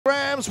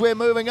kilograms. We're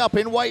moving up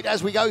in weight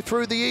as we go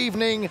through the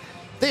evening.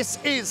 This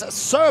is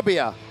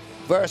Serbia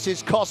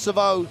versus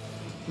Kosovo.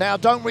 Now,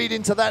 don't read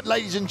into that,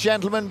 ladies and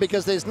gentlemen,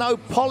 because there's no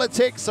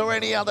politics or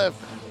any other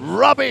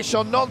rubbish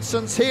or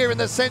nonsense here in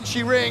the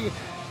SENSHI ring.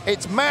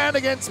 It's man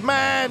against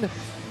man,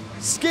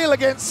 skill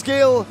against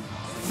skill,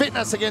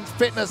 fitness against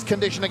fitness,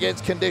 condition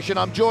against condition.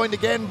 I'm joined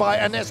again by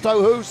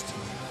Ernesto Hoost.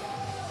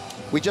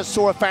 We just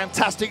saw a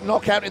fantastic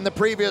knockout in the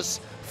previous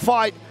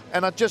fight,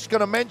 and I'm just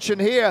going to mention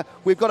here,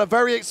 we've got a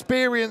very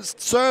experienced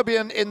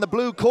Serbian in the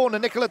blue corner,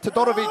 Nikola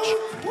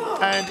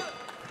Todorovic, and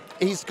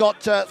he's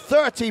got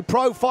 30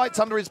 pro fights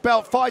under his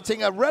belt,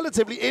 fighting a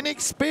relatively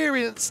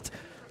inexperienced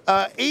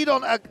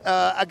Edon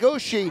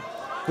Agushi,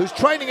 who's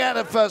training out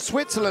of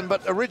Switzerland,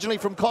 but originally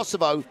from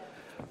Kosovo.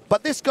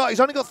 But this guy, he's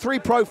only got 3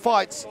 pro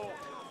fights,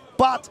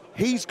 but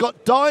he's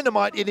got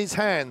dynamite in his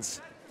hands.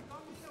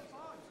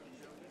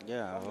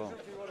 Yeah, well.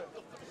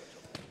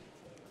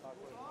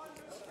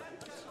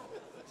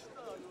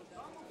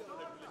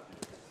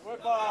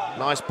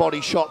 Nice body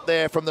shot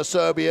there from the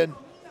Serbian.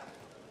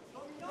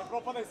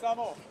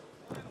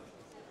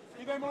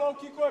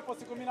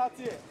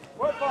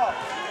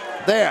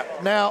 There,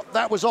 now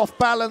that was off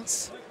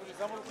balance,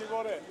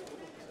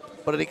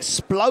 but an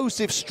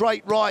explosive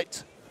straight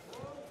right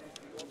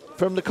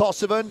from the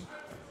Kosovan.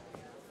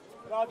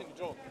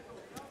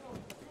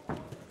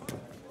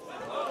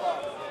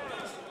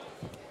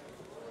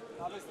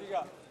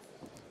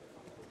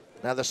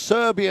 Now the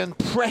Serbian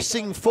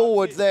pressing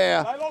forward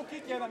there.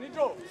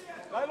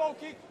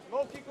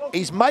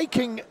 He's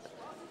making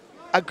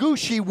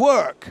Agushi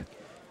work.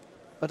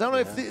 I don't know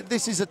if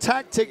this is a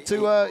tactic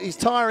to, he's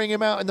tiring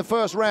him out in the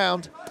first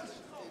round.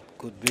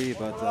 Could be,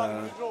 but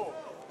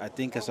I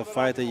think as a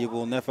fighter you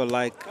will never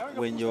like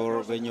when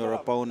your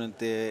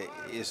opponent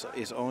is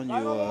on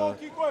you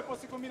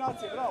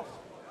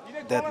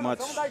that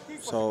much.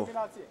 So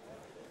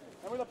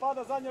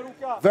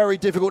very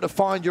difficult to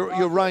find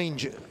your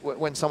range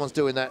when someone's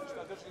doing that.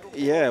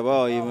 Yeah,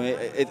 well,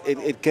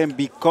 it can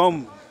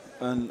become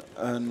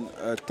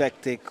a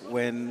tactic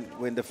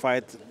when the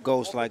fight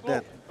goes like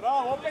that.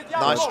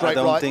 Nice straight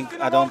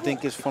right. I don't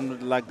think it's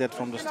like that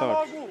from the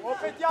start.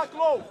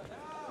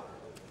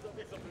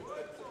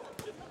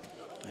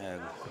 Yeah.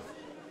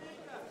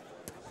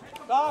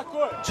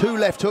 2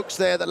 left hooks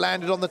there that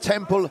landed on the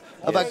temple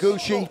of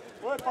Agushi.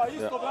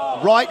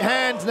 Yeah. Right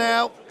hand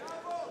now,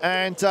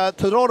 and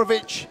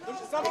Todorovic,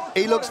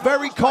 he looks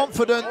very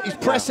confident. He's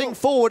pressing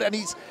forward, and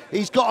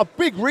he's got a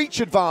big reach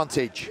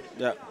advantage.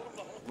 Yeah,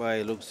 well,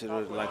 he looks,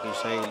 like you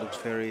say, he looks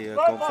very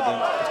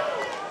confident.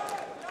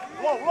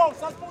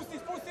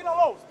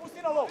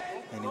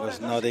 And he was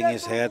nodding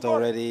his head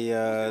already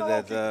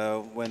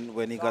that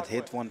when he got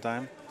hit one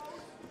time,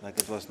 like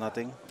it was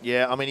nothing.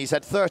 Yeah, I mean, he's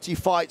had 30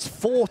 fights,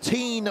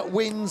 14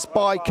 wins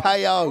by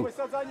KO.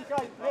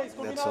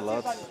 That's a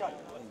lot.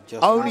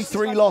 Just only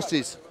 3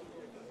 losses.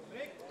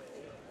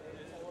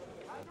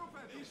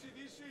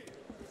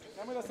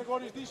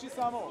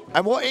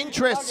 And what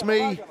interests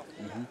me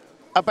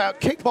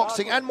about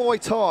kickboxing and Muay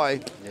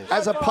Thai,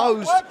 as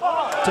opposed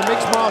to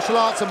mixed martial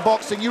arts and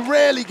boxing, you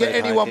rarely get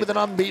anyone with an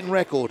unbeaten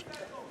record.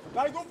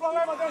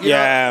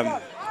 Yeah,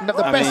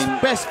 the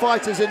best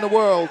fighters in the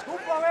world.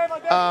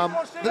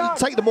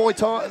 Take the Muay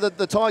Thai,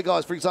 the Thai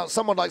guys, for example.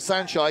 Someone like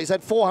SENSHI, he's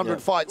had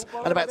 400 fights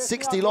and about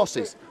 60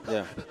 losses.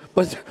 Yeah.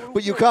 But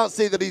you can't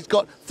see that he's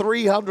got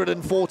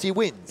 340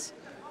 wins.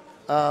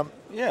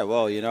 Yeah,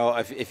 well, you know,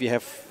 if you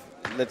have,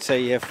 let's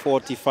say you have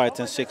 40 fights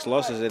and 6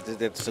 losses,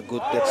 that's a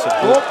good.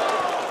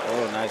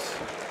 Oh, nice.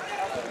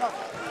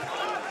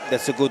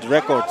 That's a good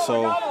record.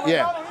 So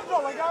yeah.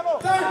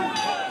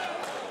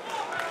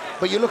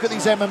 But you look at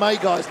these MMA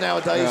guys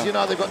nowadays. You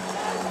know, they've got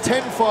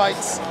 10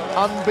 fights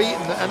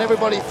unbeaten, and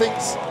everybody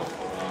thinks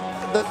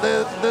that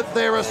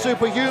they're a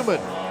superhuman.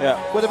 Yeah.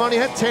 Well, they've only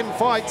had 10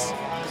 fights,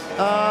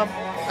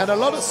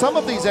 and some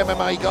of these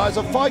MMA guys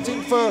are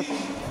fighting for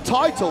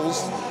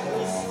titles,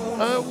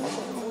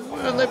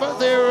 and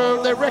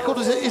their record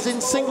is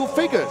in single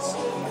figures.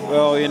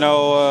 Well, you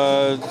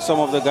know, some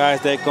of the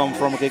guys, they come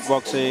from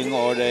kickboxing,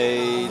 or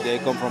they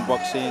come from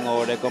boxing,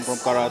 or they come from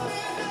karate.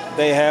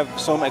 They have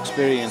some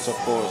experience, of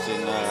course.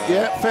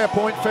 Yeah, fair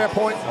point, fair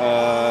point.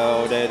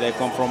 Or they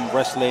come from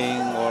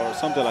wrestling or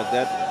something like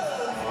that.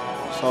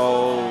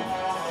 So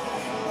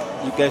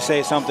you can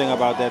say something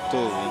about that too.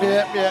 You know?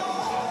 Yeah, yeah.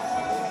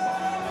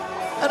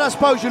 And I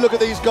suppose you look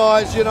at these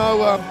guys, you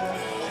know,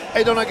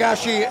 Edon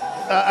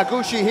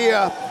Agushi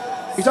here,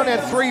 he's only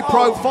had 3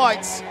 pro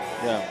fights.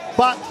 Yeah.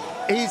 But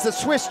he's a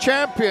Swiss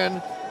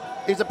champion.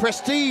 He's a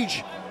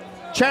prestige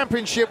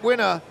championship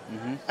winner,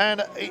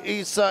 and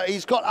he's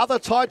got other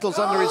titles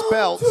under his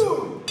belt,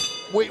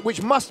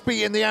 which must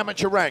be in the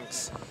amateur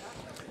ranks.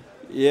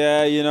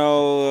 Yeah, you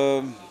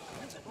know,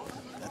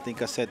 I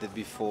think I said it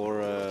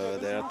before.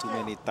 There are too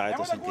many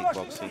titles in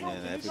kickboxing,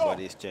 and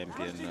everybody is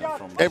champion.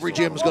 From every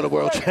gym's got a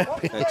world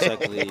champion.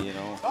 Exactly, you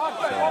know.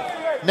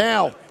 So.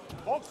 Now,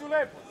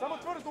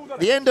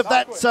 the end of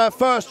that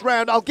first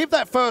round, I'll give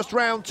that first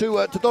round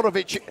to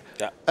Todorovic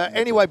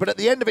anyway, but at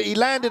the end of it, he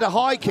landed a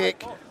high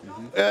kick,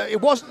 It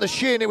wasn't the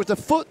shin, it was the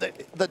foot that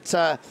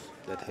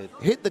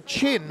hit the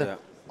chin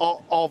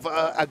of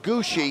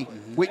Agushi,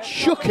 which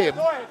shook him.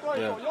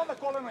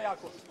 Yeah.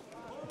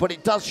 But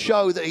it does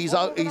show that he's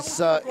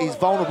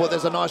vulnerable.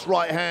 There's a nice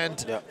right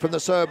hand from the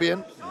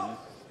Serbian.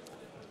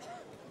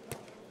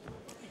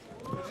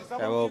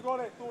 Yeah, well,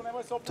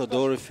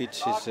 Todorovic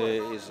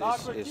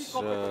is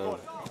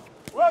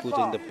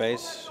putting the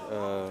pace,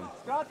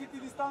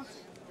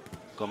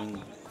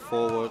 coming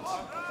forward,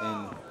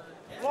 and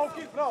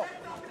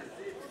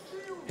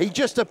he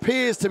just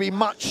appears to be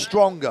much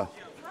stronger,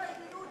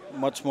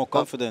 much more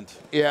confident.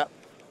 Yeah.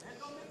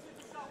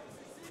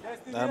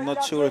 I'm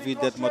not sure if he's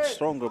that much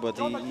stronger, but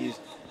he's.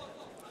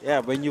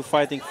 Yeah, when you're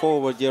fighting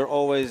forward, it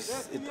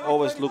always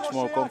looks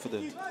more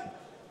confident.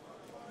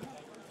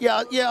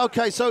 Yeah, yeah,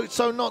 okay,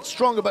 so not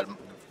stronger, but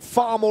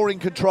far more in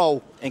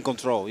control. In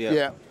control,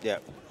 yeah. Yeah,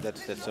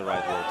 that's the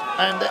right word.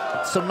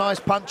 And some nice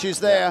punches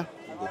there.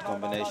 Yeah. Good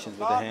combinations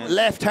with the hands.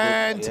 Left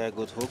hand. Yeah,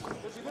 good hook.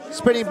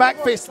 Spinning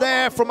back fist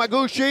there from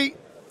Agushi.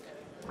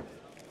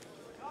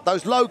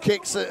 Those low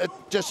kicks are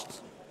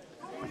just...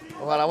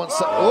 Well, I want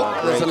to...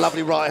 Oh, there's a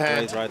lovely right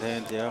hand. Great right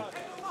hand, yeah.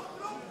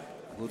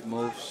 Good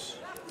moves.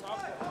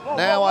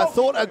 Now, I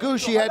thought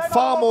Agushi had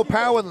far more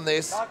power than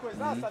this.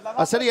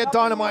 I said he had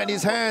dynamite in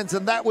his hands,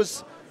 and that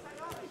was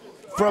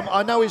from,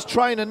 I know his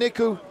trainer,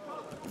 Niku,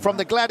 from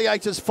the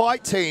Gladiators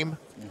fight team,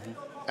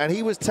 and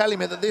he was telling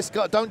me that this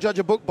guy, don't judge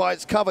a book by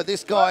its cover,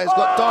 this guy has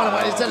got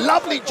dynamite. It's a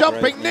lovely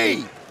jumping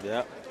knee.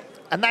 Yeah.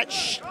 And that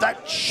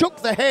shook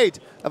the head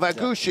of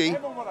Agushi,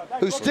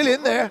 who's still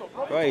in there.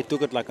 Well, he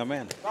took it like a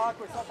man.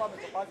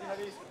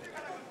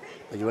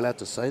 Are you allowed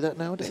to say that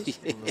nowadays?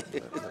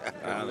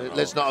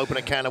 Let's not open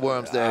a can of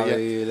worms there.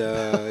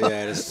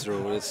 Yeah, that's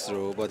true. That's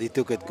true. But he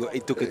took it. He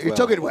took it well. He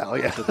took it well.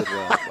 Yeah. He took it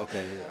well.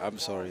 Okay, I'm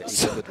sorry. He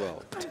took it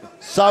well.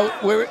 So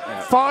we're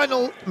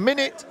final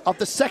minute of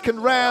the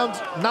second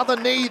round. Another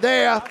knee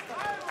there,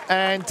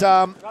 and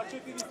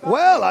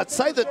well, I'd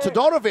say that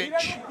Todorovic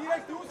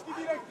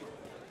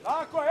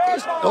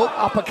is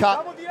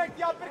uppercut,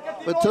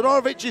 but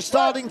Todorovic is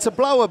starting to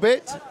blow a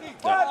bit.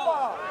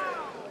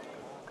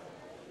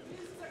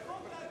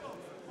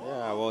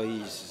 Yeah, well,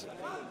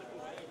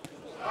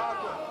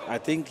 I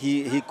think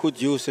he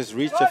could use his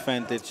reach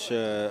advantage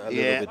a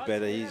little bit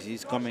better.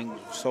 He's coming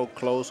so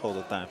close all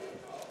the time.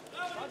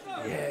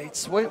 Yeah,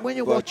 it's when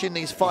you're watching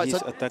these fights.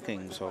 He's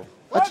attacking, so.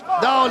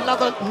 No,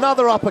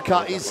 another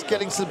uppercut. He's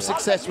getting some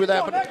success with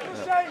that. But,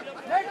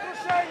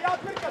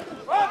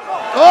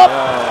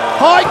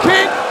 high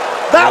kick.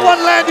 That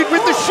one landed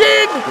with the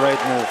shin.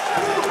 Great move.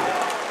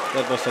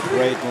 That was a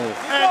great move.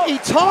 And he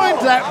timed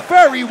that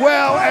very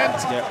well, and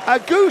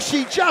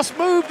Agushi just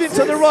moved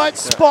into the right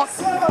spot.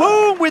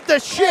 Boom with the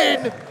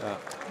shin.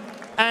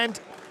 And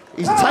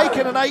he's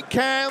taken an 8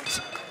 count,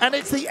 and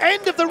it's the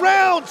end of the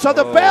round, so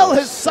the bell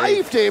has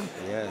saved him.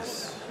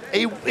 Yes.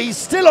 He's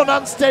still on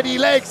unsteady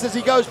legs as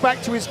he goes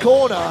back to his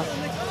corner.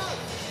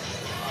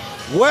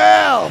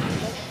 Well.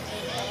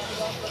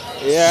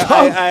 Yeah, so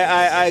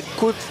I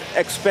could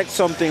expect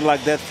something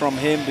like that from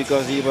him,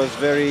 because he was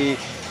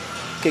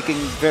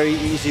kicking very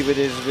easy with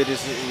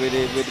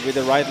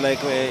the right leg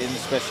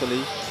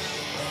especially,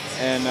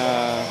 and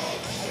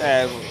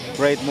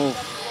great move.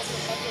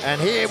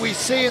 And here we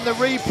see in the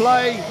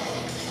replay,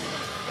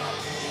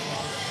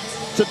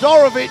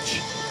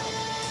 Todorovic,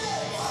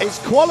 his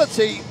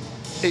quality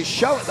is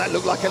showing. That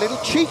looked like a little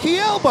cheeky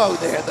elbow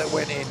there that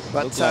went in,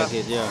 but looks like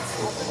it, yeah.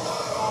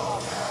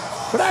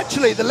 But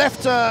actually, the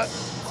left.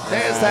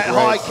 There's that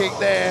high kick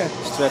there.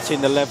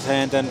 Stretching the left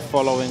hand and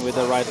following with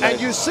the right leg.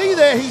 And you see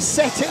there, he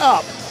set it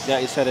up. Yeah,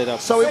 he set it up.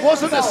 So it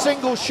wasn't a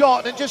single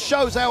shot. It just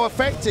shows how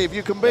effective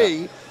you can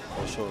be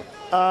for sure.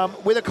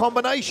 With a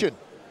combination.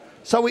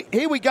 So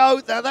here we go.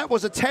 Now that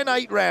was a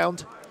 10-8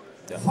 round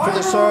for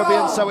the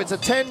Serbians. So it's a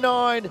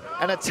 10-9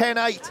 and a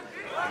 10-8.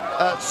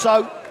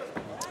 So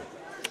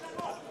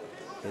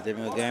hit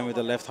him again with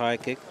the left high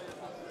kick.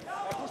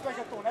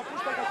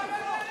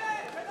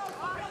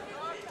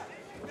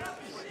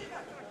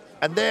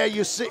 And there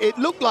you see, it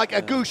looked like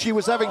Agushi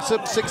was having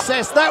some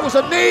success. That was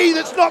a knee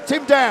that's knocked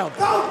him down.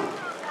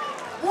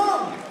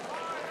 1,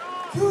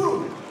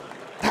 2.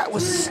 That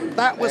was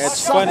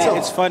subtle.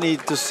 It's funny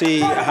to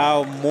see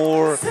how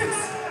more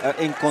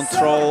in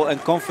control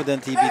and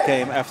confident he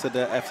became after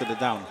the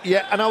down.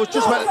 Yeah, and I was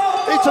just about,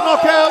 it's a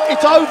knockout,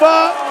 it's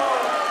over.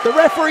 The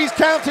referee's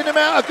counting him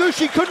out.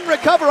 Agushi couldn't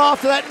recover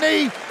after that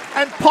knee,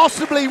 and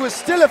possibly was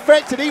still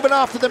affected even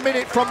after the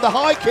minute from the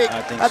high kick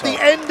at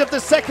the end of the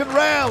second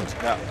round.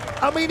 Yeah.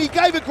 I mean, he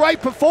gave a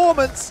great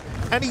performance,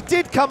 and he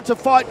did come to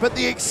fight, but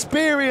the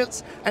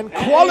experience and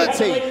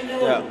quality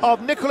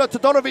of Nikola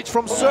Todorovic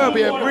from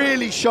Serbia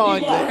really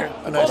shined there.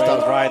 And that's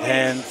done. Right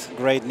hand,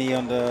 great knee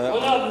on the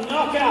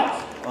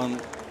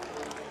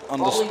on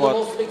the spot. The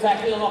most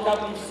spectacular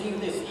knockout we've seen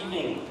this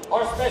evening.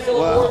 Our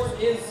special award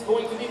is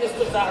going to be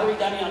Mr. Zahari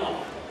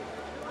Damiano.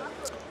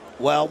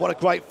 Well, what a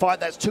great fight.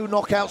 That's 2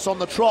 knockouts on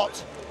the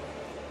trot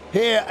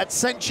here at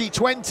SENSHI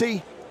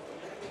 20.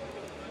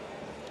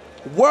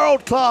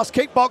 World-class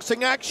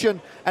kickboxing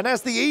action. And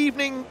as the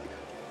evening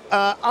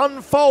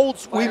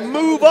unfolds, we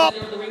move up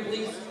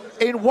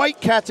in weight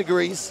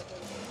categories.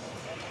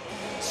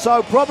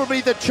 So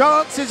probably the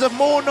chances of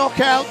more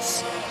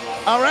knockouts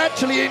are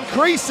actually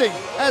increasing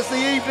as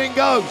the evening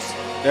goes.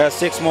 There are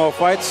 6 more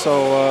fights,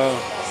 so...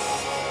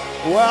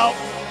 Well,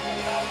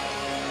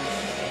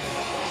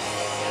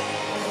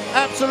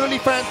 absolutely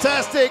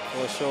fantastic.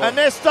 For sure.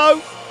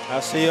 Ernesto,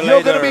 I'll see you you're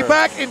later. going to be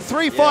back in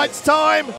 3 fights' time.